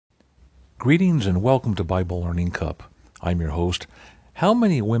Greetings and welcome to Bible Learning Cup. I'm your host. How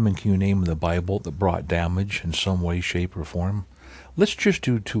many women can you name in the Bible that brought damage in some way, shape, or form? Let's just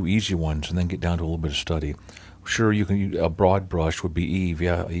do two easy ones and then get down to a little bit of study. Sure, a broad brush would be Eve.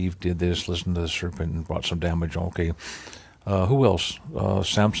 Yeah, Eve did this, listened to the serpent, and brought some damage. Okay. Who else?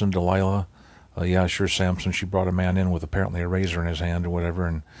 Samson, Delilah. Yeah, sure, Samson. She brought a man in with apparently a razor in his hand or whatever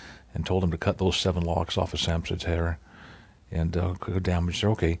and told him to cut those 7 locks off of Samson's hair. And damage there.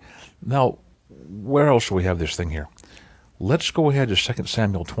 Okay. Now, where else do we have this thing here? Let's go ahead to 2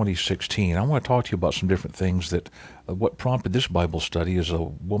 Samuel 20:16. I want to talk to you about some different things that what prompted this Bible study is a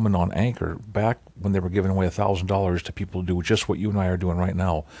woman on Anchor back when they were giving away $1,000 to people to do just what you and I are doing right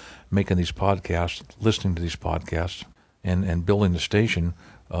now, making these podcasts, listening to these podcasts, and building the station.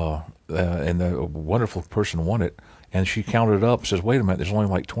 And the wonderful person won it, and she counted it up. Says, "Wait a minute, there's only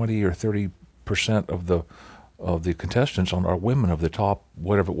like 20 or 30% of the contestants are women of the top,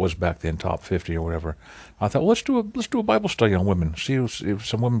 whatever it was back then, top 50 or whatever." I thought, well, let's do a Bible study on women. See if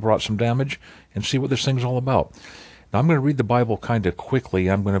some women brought some damage, and see what this thing's all about. Now, I'm going to read the Bible kind of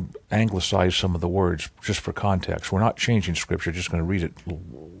quickly. I'm going to anglicize some of the words just for context. We're not changing Scripture. Just going to read it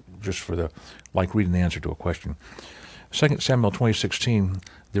just for like reading the answer to a question. 2 Samuel 20:16.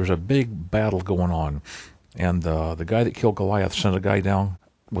 There's a big battle going on, and the guy that killed Goliath sent a guy down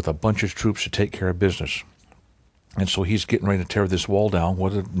with a bunch of troops to take care of business. And so he's getting ready to tear this wall down.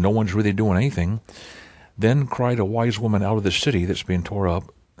 No one's really doing anything. Then cried a wise woman out of the city that's being tore up,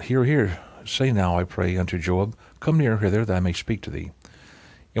 "Hear, hear, say now, I pray, unto Joab, come near hither, that I may speak to thee."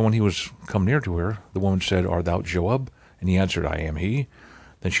 And when he was come near to her, the woman said, "Art thou Joab?" And he answered, "I am he."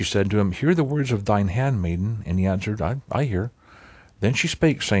 Then she said to him, "Hear the words of thine handmaiden." And he answered, I hear." Then she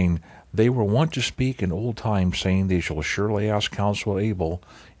spake, saying, "They were wont to speak in old time, saying, They shall surely ask counsel of Abel.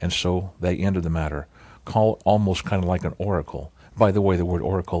 And so they ended the matter. Call it almost kind of like an oracle. By the way, the word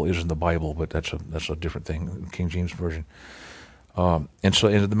oracle is in the Bible, but that's a different thing, King James Version. And so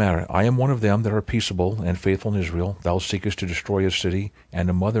ended the matter. "I am one of them that are peaceable and faithful in Israel. Thou seekest to destroy a city and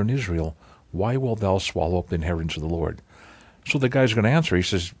a mother in Israel. Why wilt thou swallow up the inheritance of the Lord?" So the guy's going to answer. He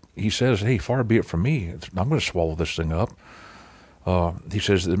says, "Hey, far be it from me. I'm going to swallow this thing up." He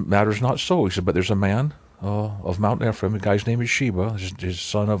says, "The matter's not so." He said, "But there's a man of Mount Ephraim. The guy's name is Sheba. His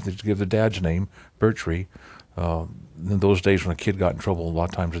son to give the dad's name, Bertree." In those days when a kid got in trouble, a lot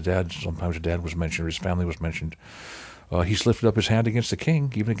of times sometimes the dad was mentioned, or his family was mentioned. He's lifted up his hand against the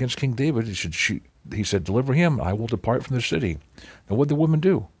king, even against King David. He said, "Deliver him, I will depart from the city." And what'd the woman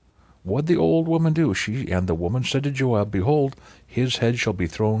do? What'd the old woman do? And the woman said to Joab, "Behold, his head shall be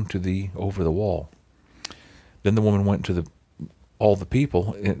thrown to thee over the wall." Then the woman went to all the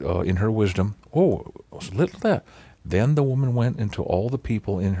people in her wisdom. Oh, little that. Then the woman went into all the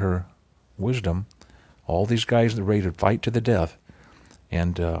people in her wisdom, all these guys that were ready to fight to the death,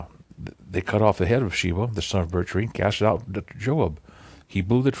 and they cut off the head of Sheba, the son of Bertree, cast it out to Joab. He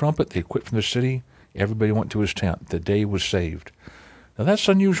blew the trumpet. They quit from the city. Everybody went to his tent. The day was saved. Now that's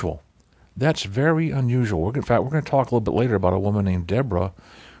unusual. That's very unusual. In fact, we're going to talk a little bit later about a woman named Deborah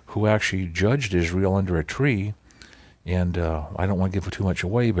who actually judged Israel under a tree. And I don't want to give too much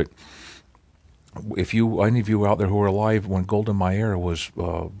away, but if any of you out there who are alive when Golda Meir was,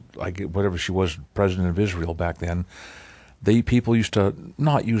 whatever she was, president of Israel back then, people used to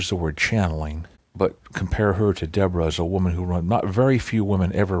not use the word channeling, but compare her to Deborah as a woman who run. Not very few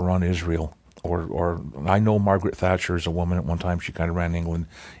women ever run Israel. Or I know Margaret Thatcher is a woman. At one time she kind of ran England.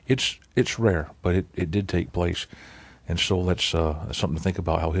 It's rare, but it did take place. And so that's something to think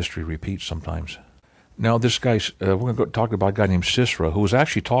about, how history repeats sometimes. Now this guy, we're going to talk about a guy named Sisera, who was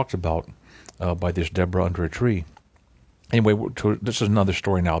actually talked about by this Deborah under a tree. Anyway, this is another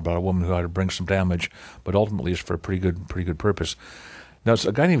story now about a woman who had to bring some damage, but ultimately it's for a pretty good purpose. Now, it's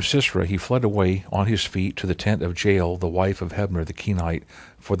a guy named Sisera. He fled away on his feet to the tent of Jael, the wife of Hebner the Kenite,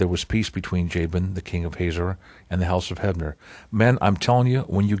 for there was peace between Jabin, the king of Hazor, and the house of Hebner. Men, I'm telling you,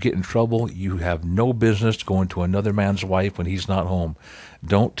 when you get in trouble, you have no business going to another man's wife when he's not home.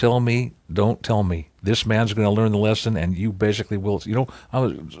 Don't tell me. This man's going to learn the lesson, and you basically will.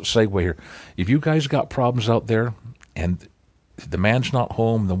 I'm going to segue here. If you guys got problems out there, and the man's not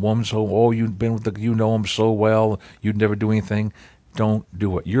home, the woman's home, oh, you've been with you know him so well, you'd never do anything. Don't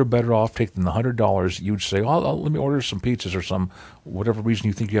do it. You're better off taking the $100. You'd say, let me order some pizzas or whatever reason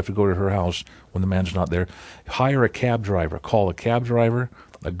you think you have to go to her house when the man's not there. Hire a cab driver. Call a cab driver,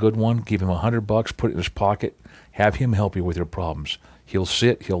 a good one. Give him $100. Put it in his pocket. Have him help you with your problems. He'll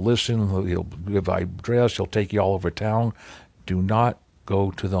sit. He'll listen. He'll give address. He'll take you all over town. Do not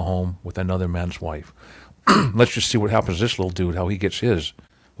go to the home with another man's wife. Let's just see what happens to this little dude, how he gets his.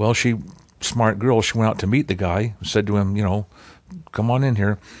 Well, smart girl, she went out to meet the guy, said to him, come on in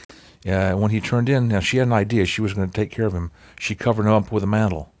here. When he turned in, now she had an idea. She was going to take care of him. She covered him up with a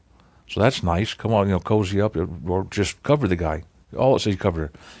mantle. So that's nice. Come on, cozy up or just cover the guy. All it says, cover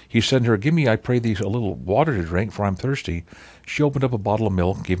her. He said to her, give me, I pray thee, a little water to drink, for I'm thirsty. She opened up a bottle of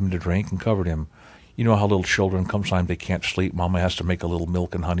milk, gave him to drink, and covered him. You know how little children, sometimes they can't sleep. Mama has to make a little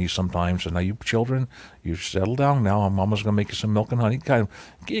milk and honey sometimes. And now you children, you settle down now. Mama's going to make you some milk and honey.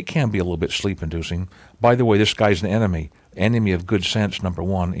 It can be a little bit sleep-inducing. By the way, this guy's an enemy of good sense, number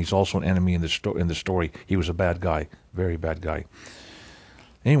one. He's also an enemy in the story. He was a bad guy, very bad guy.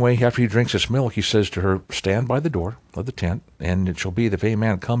 Anyway, after he drinks this milk, he says to her, stand by the door of the tent, and it shall be that if any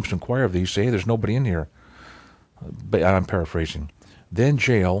man comes to inquire of thee, say, there's nobody in here. But I'm paraphrasing. Then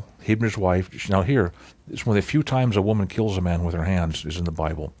Jael, he and his wife, now here, it's one of the few times a woman kills a man with her hands, is in the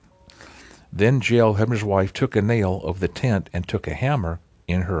Bible. Then Jael, him and his wife, took a nail of the tent and took a hammer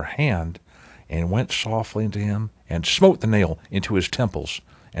in her hand and went softly into him and smote the nail into his temples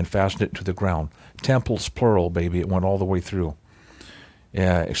and fastened it to the ground. Temples, plural, baby. It went all the way through.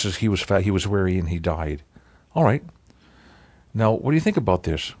 It says he was fat, he was weary, and he died. All right. Now, what do you think about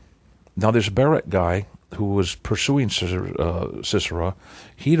this? Now, this Barak guy who was pursuing Sisera,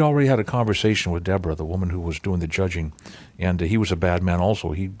 he'd already had a conversation with Deborah, the woman who was doing the judging, and he was a bad man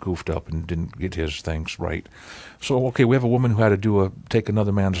also. He goofed up and didn't get his things right. So, okay, we have a woman who had to take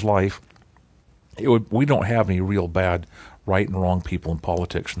another man's life. We don't have any real bad right and wrong people in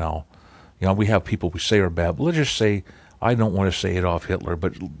politics now. We have people we say are bad, but let's just say, I don't want to say Adolf Hitler,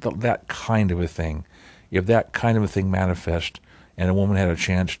 but that kind of a thing. If that kind of a thing manifests and a woman had a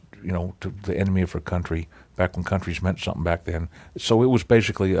chance, to the enemy of her country, back when countries meant something back then. So it was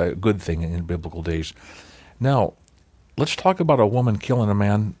basically a good thing in biblical days. Now, let's talk about a woman killing a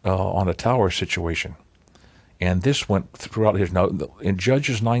man on a tower situation. And this went throughout his, now in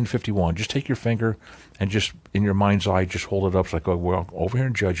Judges 9:51, just take your finger and just in your mind's eye, just hold it up. It's like, well, over here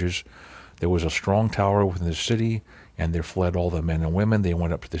in Judges, there was a strong tower within the city, and there fled all the men and women. They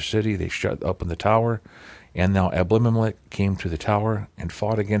went up to the city. They shut up in the tower. And now Abimelech came to the tower and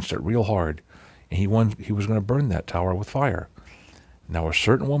fought against it real hard. And he was going to burn that tower with fire. Now a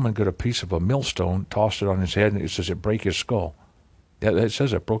certain woman got a piece of a millstone, tossed it on his head, and it says it broke his skull. It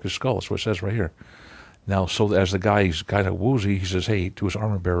says it broke his skull. That's what it says right here. Now, so as the guy's kind of woozy, he says, hey, to his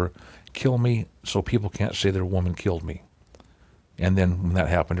armor bearer, kill me so people can't say their woman killed me. And then when that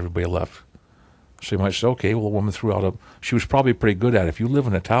happened, everybody left. So you might say, okay, well, the woman threw out she was probably pretty good at it. If you live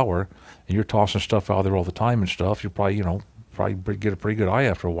in a tower and you're tossing stuff out there all the time and stuff, you probably get a pretty good eye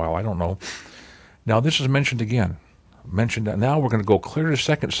after a while. I don't know. Now, this is mentioned again. Now we're going to go clear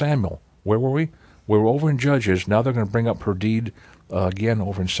to 2 Samuel. Where were we? We were over in Judges. Now they're going to bring up her deed again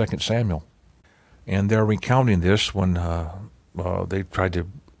over in 2 Samuel. And they're recounting this when they tried to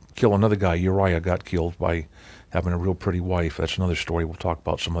kill another guy. Uriah got killed by having a real pretty wife. That's another story we'll talk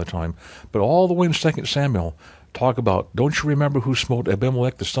about some other time. But all the way in 2 Samuel, talk about, don't you remember who smote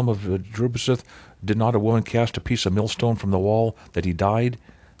Abimelech, the son of Jerubbaal? Did not a woman cast a piece of millstone from the wall that he died?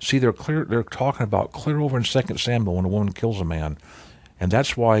 See, they're talking about clear over in 2 Samuel when a woman kills a man. And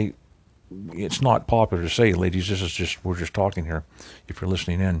that's why it's not popular to say, ladies, we're just talking here, if you're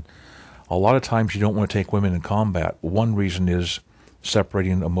listening in. A lot of times you don't want to take women in combat. One reason is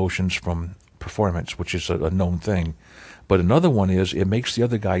separating emotions from performance, which is a known thing. But another one is it makes the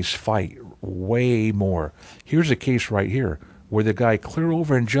other guys fight way more. Here's a case right here where the guy clear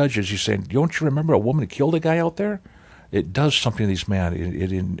over in Judges, he's saying, don't you remember a woman that killed a guy out there? It does something to these men.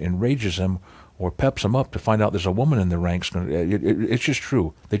 It enrages them or peps them up to find out there's a woman in the ranks. It's just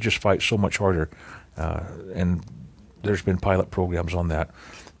true. They just fight so much harder. And there's been pilot programs on that.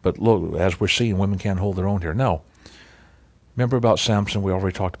 But look, as we're seeing, women can't hold their own here. Now, remember about Samson? We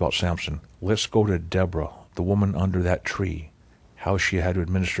already talked about Samson. Let's go to Deborah, the woman under that tree, how she had to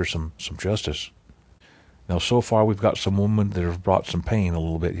administer some justice. Now, so far, we've got some women that have brought some pain a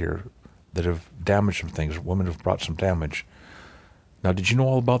little bit here, that have damaged some things. Women have brought some damage. Now, did you know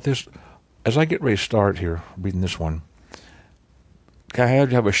all about this? As I get ready to start here, reading this one, can I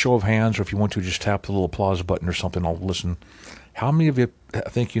have a show of hands, or if you want to, just tap the little applause button or something, I'll listen. How many of you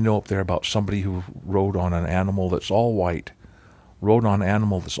think you know up there about somebody who rode on an animal that's all white? Rode on an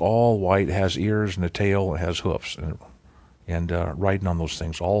animal that's all white, has ears and a tail, and has hoofs, and riding on those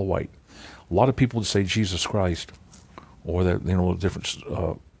things, all white. A lot of people would say Jesus Christ, or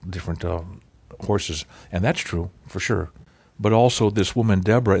different horses, and that's true for sure. But also this woman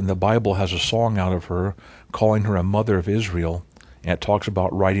Deborah in the Bible has a song out of her calling her a mother of Israel, and it talks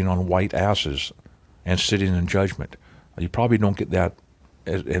about riding on white asses and sitting in judgment. You probably don't get that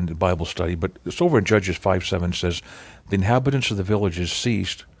in the Bible study, but it's over in Judges 5:7 says, the inhabitants of the villages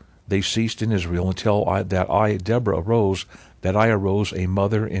ceased they ceased in Israel until Deborah, arose, that I arose a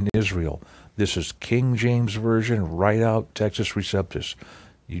mother in Israel. This is King James Version, right out Textus Receptus.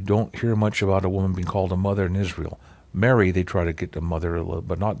 You don't hear much about a woman being called a mother in Israel. Mary, they try to get the mother,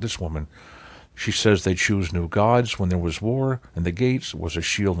 but not this woman. She says they choose new gods. When there was war in the gates, was a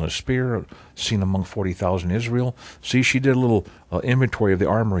shield and a spear seen among 40,000 Israel. See, she did a little inventory of the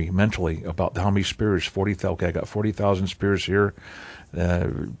armory mentally about how many spears. 40,000. Okay, I got 40,000 spears here.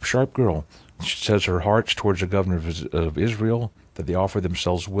 Sharp girl. She says her hearts towards the governor of Israel, that they offer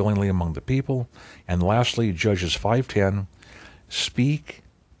themselves willingly among the people. And lastly, Judges 5:10, speak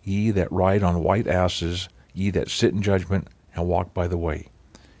ye that ride on white asses, ye that sit in judgment and walk by the way.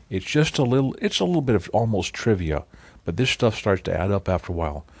 It's a little bit of almost trivia, but this stuff starts to add up after a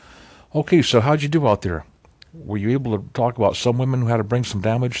while. Okay, so how'd you do out there? Were you able to talk about some women who had to bring some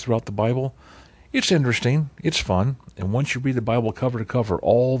damage throughout the Bible? It's interesting. It's fun. And once you read the Bible cover to cover,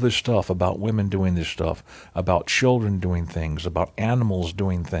 all this stuff about women doing this stuff, about children doing things, about animals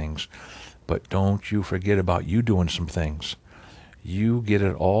doing things. But don't you forget about you doing some things. You get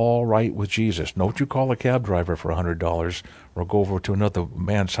it all right with Jesus. Don't you call a cab driver for $100 or go over to another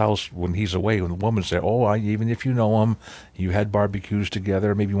man's house when he's away. When the woman says, even if you know him, you had barbecues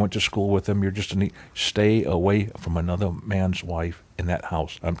together, maybe you went to school with him, you're just stay away from another man's wife in that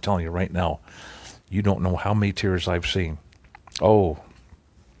house. I'm telling you right now, you don't know how many tears I've seen.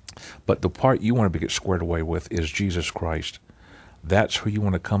 But the part you want to get squared away with is Jesus Christ. That's who you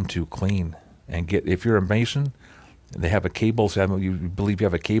want to come to clean and get. If you're a Mason, they have a cable. So you believe you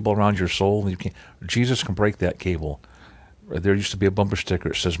have a cable around your soul. Jesus can break that cable. There used to be a bumper sticker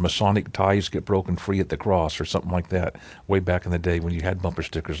that says Masonic ties get broken free at the cross or something like that way back in the day when you had bumper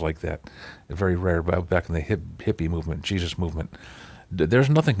stickers like that. Very rare back in the hippie movement, Jesus movement. There's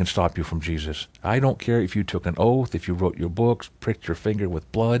nothing can stop you from Jesus. I don't care if you took an oath, if you wrote your books, pricked your finger with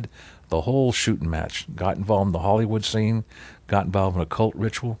blood, the whole shooting match, got involved in the Hollywood scene, got involved in a cult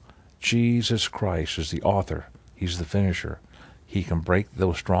ritual. Jesus Christ is the author. He's the finisher. He can break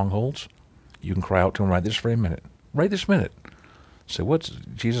those strongholds. You can cry out to him right this very minute. Right this minute. Say, what's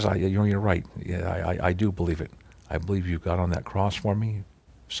Jesus? You're right. Yeah, I do believe it. I believe you got on that cross for me,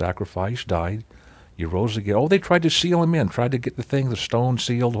 sacrificed, died. You rose again. They tried to seal him in. Tried to get the stone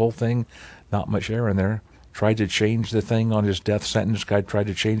sealed, whole thing. Not much air in there. Tried to change the thing on his death sentence. Guy tried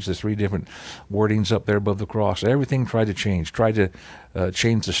to change the 3 different wordings up there above the cross. Everything tried to change. Tried to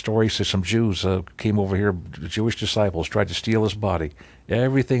change the story. So some Jews came over here, Jewish disciples, tried to steal his body.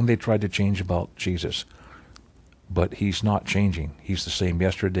 Everything they tried to change about Jesus. But he's not changing. He's the same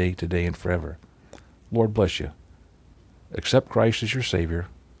yesterday, today, and forever. Lord bless you. Accept Christ as your Savior.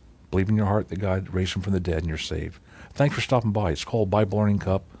 Believe in your heart that God raised him from the dead and you're saved. Thanks for stopping by. It's called Bible Learning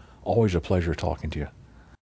Cup. Always a pleasure talking to you.